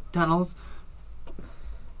BART tunnels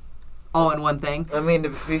all in one thing. I mean, to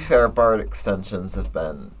be fair, BART extensions have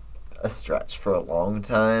been a stretch for a long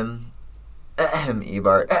time.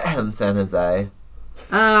 E-BART, San Jose.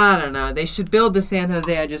 I don't know. They should build the San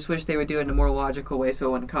Jose. I just wish they would do it in a more logical way so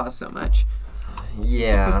it wouldn't cost so much.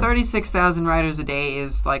 Yeah. Because 36,000 riders a day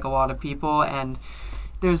is like a lot of people, and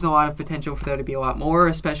there's a lot of potential for there to be a lot more,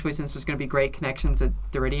 especially since there's going to be great connections at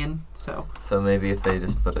Deridian. So maybe if they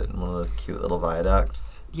just put it in one of those cute little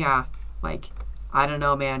viaducts. yeah, like, I don't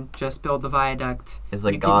know, man. Just build the viaduct. It's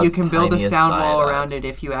like you can build a tiniest sound wall viaduct. around it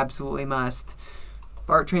if you absolutely must.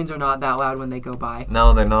 BART trains are not that loud when they go by.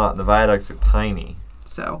 No, they're not. The viaducts are tiny.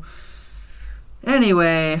 So,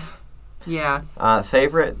 anyway, yeah,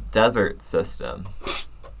 Favorite desert system?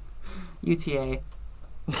 UTA.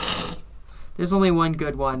 There's only one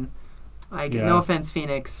good one. Like, Yeah. no offense,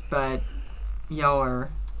 Phoenix, but y'all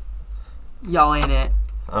ain't it.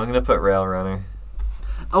 I'm going to put Rail Runner.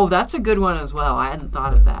 Oh, that's a good one as well. I hadn't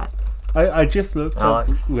thought of that. I just looked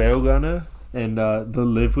Alex? up Railgunner, and the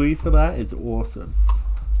livery for that is awesome.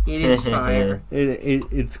 It is fire.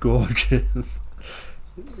 It's gorgeous.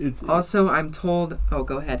 It's Also, I'm told... Oh,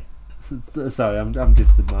 go ahead. sorry, I'm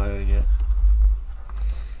just admiring it.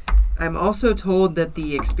 I'm also told that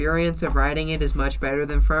the experience of riding it is much better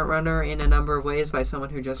than Frontrunner in a number of ways by someone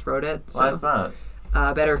who just wrote it. Why is So,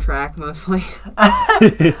 that? better track, mostly.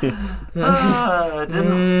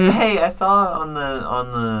 Hey, I saw on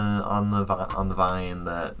the Vine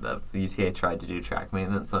that the UTA tried to do track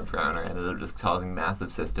maintenance on Frontrunner, ended up just causing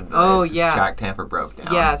massive system delays. Oh, 'cause yeah. Track tamper broke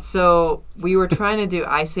down. Yeah, so we were trying to do...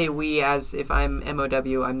 I say we as if I'm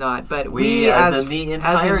MOW, I'm not. But We as in the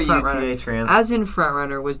entire Frontrunner- UTA trans. as in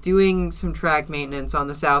Frontrunner, was doing some track maintenance on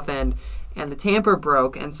the south end, and the tamper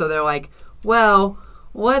broke, and so they're like, well,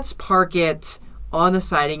 let's park it on the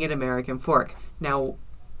siding at American Fork. Now,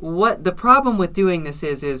 what the problem with doing this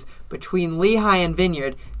is between Lehigh and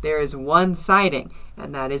Vineyard, there is one siding,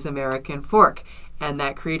 and that is American Fork. And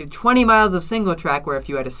that created 20 miles of single track where if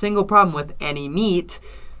you had a single problem with any meet,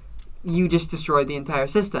 you just destroyed the entire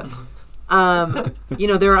system. There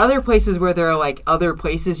are other places where there are like other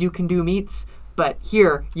places you can do meets, but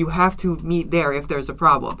here you have to meet there if there's a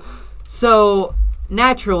problem. So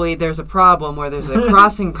naturally there's a problem where there's a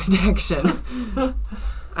crossing protection.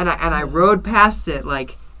 And I rode past it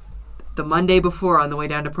like the Monday before on the way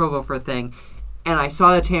down to Provo for a thing, and I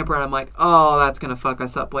saw the tamper and I'm like, oh, that's gonna fuck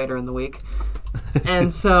us up later in the week.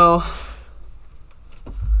 And so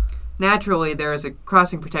naturally there is a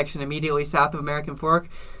crossing protection immediately south of American Fork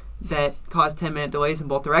that caused 10-minute delays in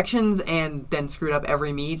both directions and then screwed up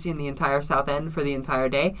every meet in the entire south end for the entire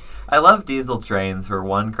day. I love diesel trains where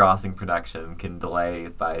one crossing protection can delay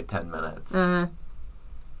by 10 minutes. It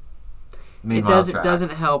Meanwhile, doesn't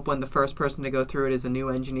tracks. help when the first person to go through it is a new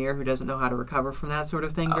engineer who doesn't know how to recover from that sort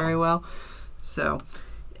of thing very well. So,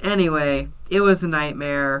 anyway, it was a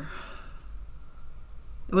nightmare.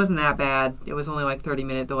 It wasn't that bad. It was only like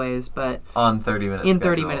 30-minute delays, but On 30 minutes. in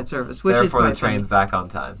 30-minute service, which is Therefore, quite the train's back on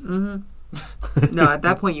time. Mm-hmm. No, at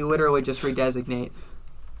that point you literally just redesignate.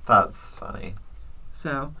 That's funny.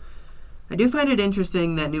 So, I do find it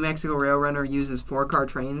interesting that New Mexico Rail Runner uses 4-car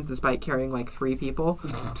trains despite carrying like 3 people.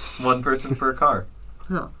 Just one person per car.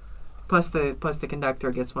 Huh. Plus the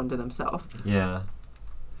conductor gets one to themselves. Yeah.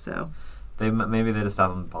 So, Maybe they just have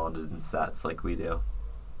them bonded in sets like we do.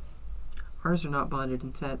 ours are not bonded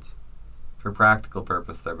in sets. For practical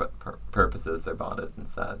purposes, they're bonded in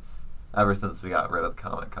sets. Ever since we got rid of the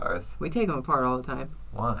comic cars. We take them apart all the time.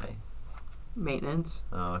 Why? Maintenance.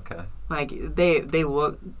 Oh, okay. Like they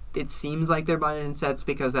look. It seems like they're bonded in sets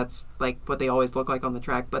because that's like what they always look like on the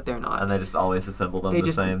track, but they're not. And they just always assemble them They the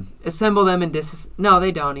just same? assemble them and No,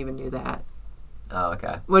 they don't even do that. Oh,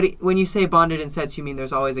 okay. When you say bonded in sets, you mean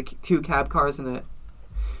there's always 2 cab cars and a.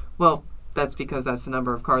 Well, that's because that's the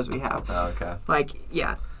number of cars we have. Oh, okay. Like,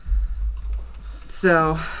 yeah.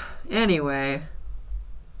 So, anyway,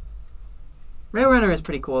 Rail Runner is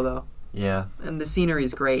pretty cool though, Yeah. and the scenery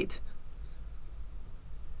is great.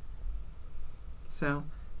 So,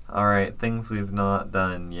 All right. Things we've not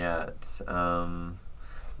done yet.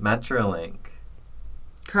 Metrolink.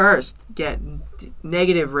 cursed, get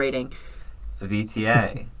negative rating.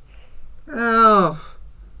 VTA. Oh,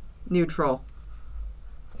 neutral.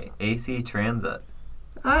 AC Transit.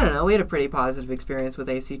 I don't know. We had a pretty positive experience with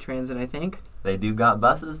AC Transit, I think. They do got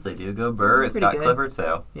buses. They do go Burr. It's Pretty got good. Clipper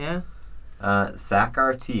too. Yeah. SAC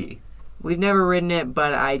RT. We've never ridden it,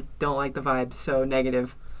 but I don't like the vibes, so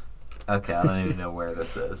negative. Okay, I don't even know where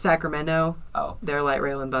this is. Sacramento, Oh, their light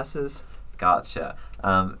rail and buses. gotcha.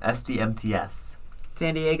 SDMTS.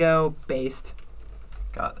 San Diego, based.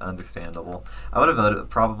 Got understandable. I would have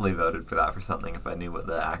probably voted for that for something if I knew what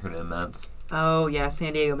the acronym meant. Oh, yeah,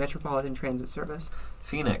 San Diego Metropolitan Transit Service.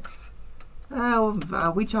 Phoenix.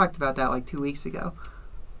 We talked about that like 2 weeks ago.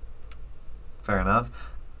 Fair enough.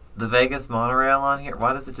 The Vegas monorail on here.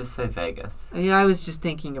 Why does it just say Vegas? Yeah, I was just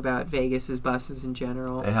thinking about Vegas's buses in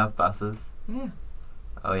general. They have buses. Yeah,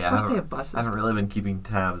 Oh yeah, of course they I have buses. haven't really been keeping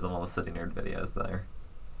tabs on all the City Nerd videos there.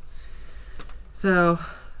 So,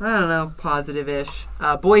 I don't know, positive-ish.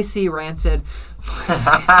 Boise Rancid.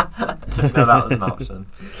 Didn't know that was an option.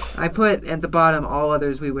 I put at the bottom all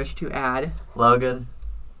others we wish to add. Logan.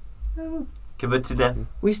 Oh, Kibutsude.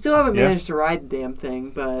 we still haven't Yeah. managed to ride the damn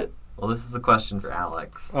thing, but Well, this is a question for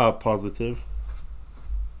Alex. Positive.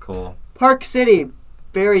 Cool. Park City,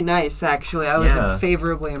 very nice actually. I was Yeah.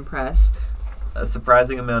 favorably impressed. A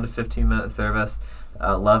surprising amount of 15-minute service.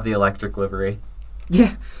 Love the electric livery.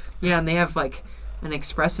 Yeah, yeah, and they have like an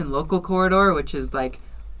express and local corridor, which is like,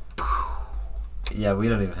 Yeah, we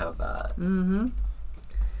don't even have that. mm-hmm.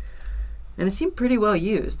 And it seemed pretty well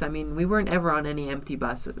used. I mean, we weren't ever on any empty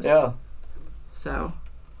buses. So,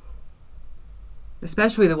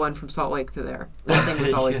 especially the one from Salt Lake to there. That thing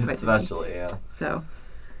was always quite busy. Especially, yeah. So,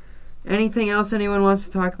 anything else anyone wants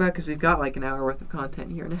to talk about? Because we've got like an hour worth of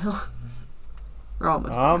content here now. We're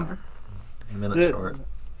almost an hour. A minute Yeah. short.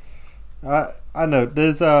 I know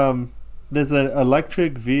there's an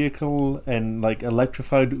electric vehicle and like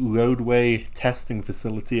electrified roadway testing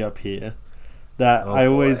facility up here that Oh, I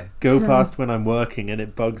always boy. go past when I'm working, and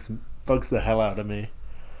it bugs the hell out of me.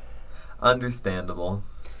 Understandable.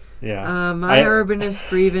 Yeah. My I- urbanist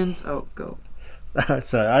grievance. Oh, go.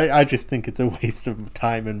 So I just think it's a waste of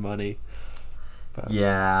time and money.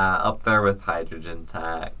 Yeah, up there with hydrogen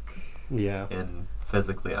tech Yeah. and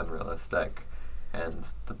physically unrealistic, and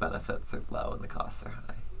the benefits are low and the costs are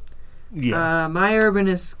high. Yeah. My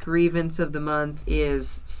urbanist grievance of the month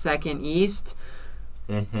is Second East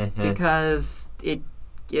because it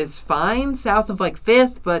is fine south of like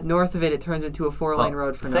 5th, but north of it turns into a 4-lane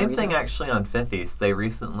road for no same reason. thing actually on 5th East. They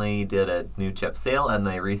recently did a new chip seal and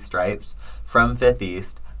they restriped from 5th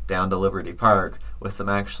East down to Liberty Park with some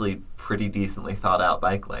actually pretty decently thought out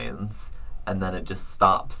bike lanes, and then it just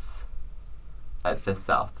stops at 5th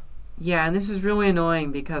South. Yeah, and this is really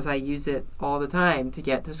annoying because I use it all the time to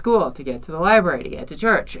get to school, to get to the library, to get to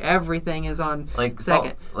church. Everything is on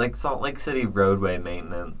second. Salt Lake City roadway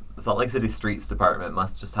maintenance, Salt Lake City Streets Department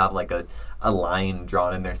must just have like a line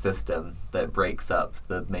drawn in their system that breaks up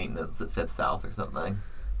the maintenance at 5th South or something.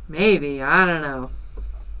 Maybe, I don't know.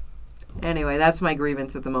 Anyway, that's my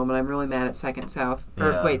grievance at the moment. I'm really mad at Second South.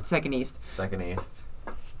 Yeah. Second East. 2nd East.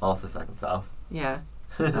 Also 2nd South. Yeah.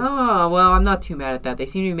 Oh, well, I'm not too mad at that. They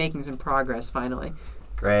seem to be making some progress finally.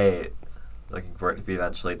 Great. Looking for it to be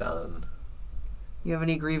eventually done. You have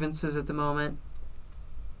any grievances at the moment?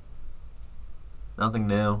 Nothing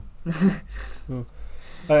new.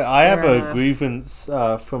 I have Fair a enough. grievance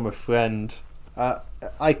from a friend.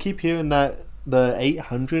 I keep hearing that the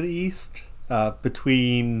 800 East,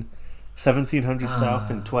 between 1700 South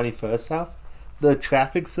and 21st South, the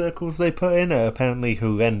traffic circles they put in are apparently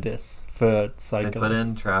horrendous for cyclists. They put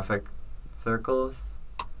in traffic circles?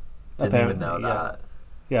 Didn't even know that.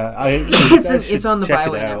 Yeah, it's on the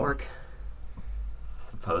Byway network.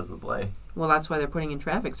 Supposedly. Well, that's why they're putting in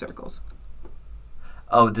traffic circles.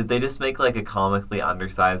 Oh, did they just make like a comically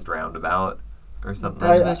undersized roundabout or something?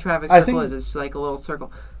 That's what a traffic circle is. It's just like a little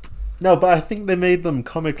circle. No, but I think they made them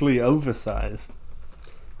comically oversized.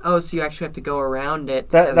 Oh, so you actually have to go around it.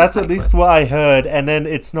 That's at least what I heard, and then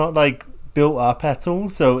it's not like built up at all,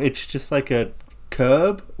 so it's just like a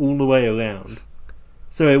curb all the way around.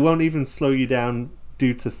 So it won't even slow you down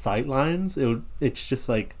due to sight lines. It's just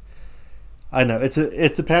like, I know,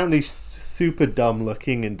 it's apparently super dumb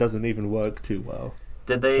looking and doesn't even work too well.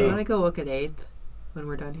 Did they? Do you want to go look at 8th when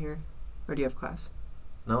we're done here, or do you have class?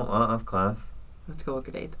 No, I don't have class. Let's go look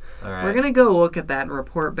at 8th. All right. We're gonna go look at that and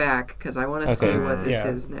report back because I want to see what this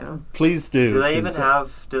is now. Please do. Do they even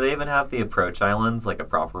have the approach islands like a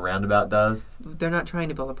proper roundabout does? They're not trying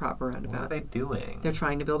to build a proper What roundabout. are they doing? They're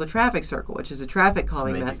trying to build a traffic circle, which is a traffic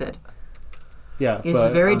calming method. Yeah, It's a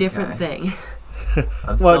very different thing.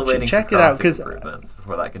 I'm still waiting check for it out, crossing 'cause improvements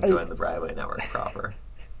before that can join the Byway network proper.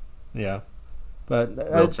 Yeah, but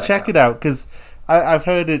We'll check it out because I've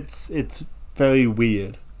heard it's very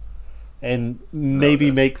weird and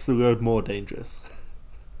maybe makes the road more dangerous.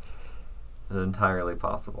 It's entirely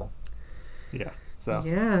possible. Yeah. So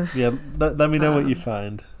yeah. Let me know what you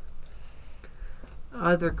find.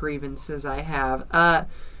 Other grievances I have.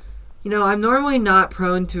 I'm normally not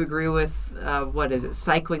prone to agree with what is it,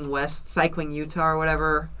 Cycling West, Cycling Utah, or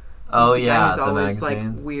whatever. Oh He's the guy who's the always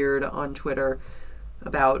magazine. like weird on Twitter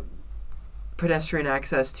about pedestrian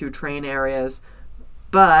access to train areas,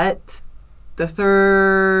 but the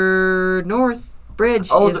Third North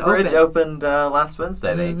Bridge is the bridge open. opened last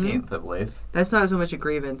Wednesday, the 18th, I believe. That's not so much a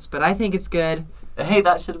grievance, but I think it's good. Hey,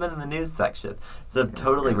 that should have been in the news section. It's a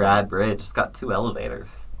totally rad bridge. It's got 2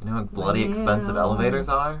 elevators. You know how bloody expensive elevators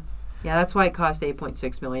are? Yeah, that's why it cost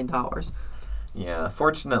 $8.6 million. Yeah,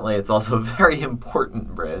 fortunately, it's also a very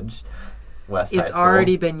important bridge. West High It's School.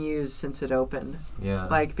 already been used since it opened.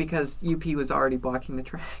 Yeah. Because UP was already blocking the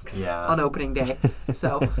tracks on opening day.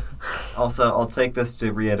 So, also, I'll take this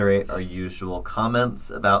to reiterate our usual comments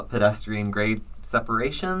about pedestrian grade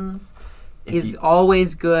separations. Is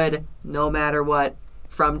always good, no matter what,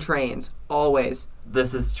 from trains. Always.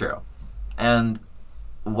 This is true. And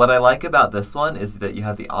what I like about this one is that you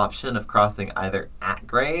have the option of crossing either at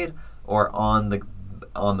grade or on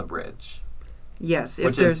the bridge. Yes,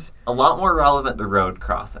 which is a lot more relevant to road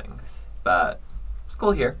crossings, but it's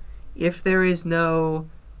cool here. If there is no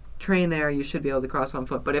train there, you should be able to cross on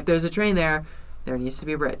foot. But if there's a train there, there needs to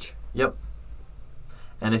be a bridge. Yep.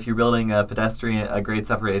 And if you're building a grade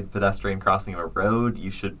separated pedestrian crossing of a road, you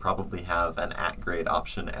should probably have an at grade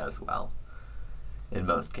option as well. In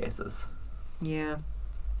most cases. Yeah.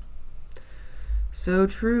 So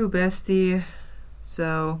true, bestie.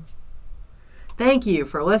 So, thank you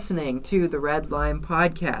for listening to the Red Line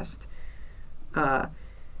Podcast. I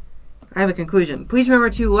have a conclusion. Please remember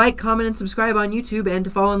to like, comment, and subscribe on YouTube and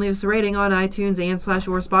to follow and leave us a rating on iTunes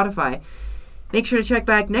and/or Spotify. Make sure to check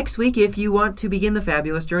back next week if you want to begin the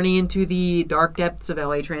fabulous journey into the dark depths of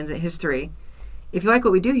LA Transit history. If you like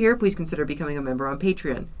what we do here, please consider becoming a member on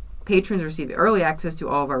Patreon. Patrons receive early access to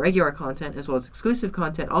all of our regular content, as well as exclusive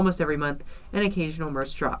content almost every month and occasional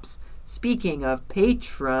merch drops. Speaking of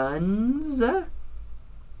patrons...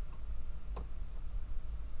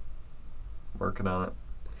 Working on it.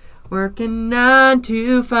 Working 9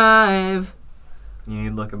 to 5. You need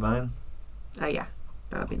to look at mine? Yeah.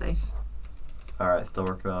 That would be nice. Alright, still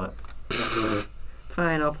working on it.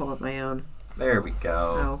 Fine, I'll pull up my own. There we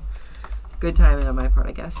go. Oh. Good timing on my part,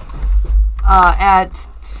 I guess. At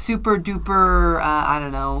super duper, I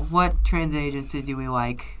don't know, what transit agency do we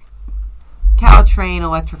like? Caltrain,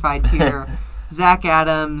 Electrified Tier, Zach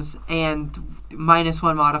Adams, and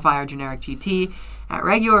 -1 modifier generic GT. At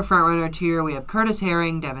regular frontrunner tier, we have Curtis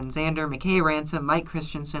Herring, Devin Zander, McKay Ransom, Mike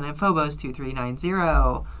Christensen, and Phobos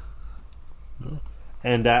 2390.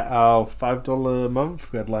 And at our $5 a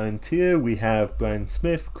month Redline tier, we have Brian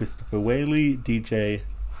Smith, Christopher Whaley, DJ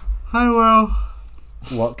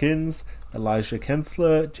Watkins, Elijah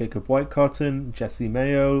Kensler, Jacob Whitecotton, Jesse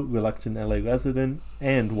Mayo, Reluctant LA Resident,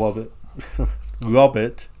 and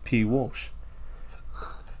Robert P. Walsh.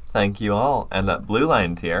 Thank you all. And at Blue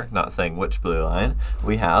Line tier, not saying which Blue Line,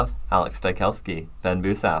 we have Alex Dykelski, Ben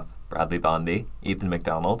Busath, Bradley Bondi, Ethan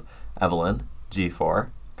McDonald, Evelyn, G4,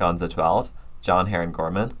 Gonza12, John Heron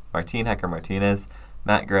Gorman, Martine Hecker Martinez,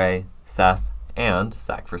 Matt Gray, Seth, and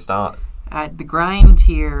Zach Verstaat. At the grind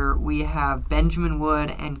tier, we have Benjamin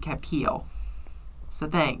Wood and Capil. So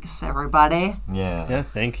thanks, everybody. Yeah,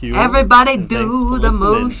 thank you. Everybody And thanks do for the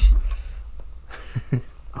listening. motion.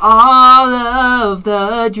 All of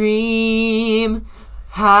the dream.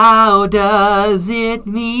 How does it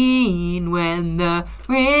mean when the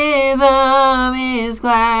rhythm is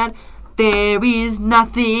glad? There is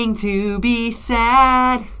nothing to be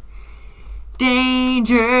sad.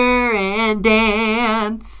 Danger and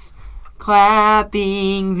dance.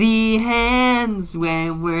 Clapping the hands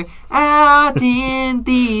when we're out in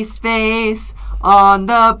the space on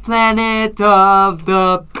the planet of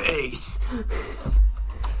the base.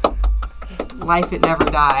 Life It Never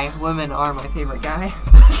Die. Women are my favorite guy.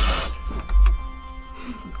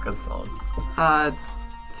 It's a good song.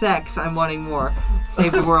 Sex, I'm wanting more.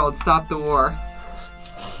 Save the world, stop the war.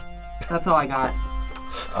 That's all I got.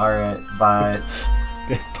 Alright, bye.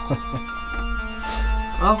 Goodbye.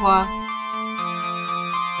 Au revoir.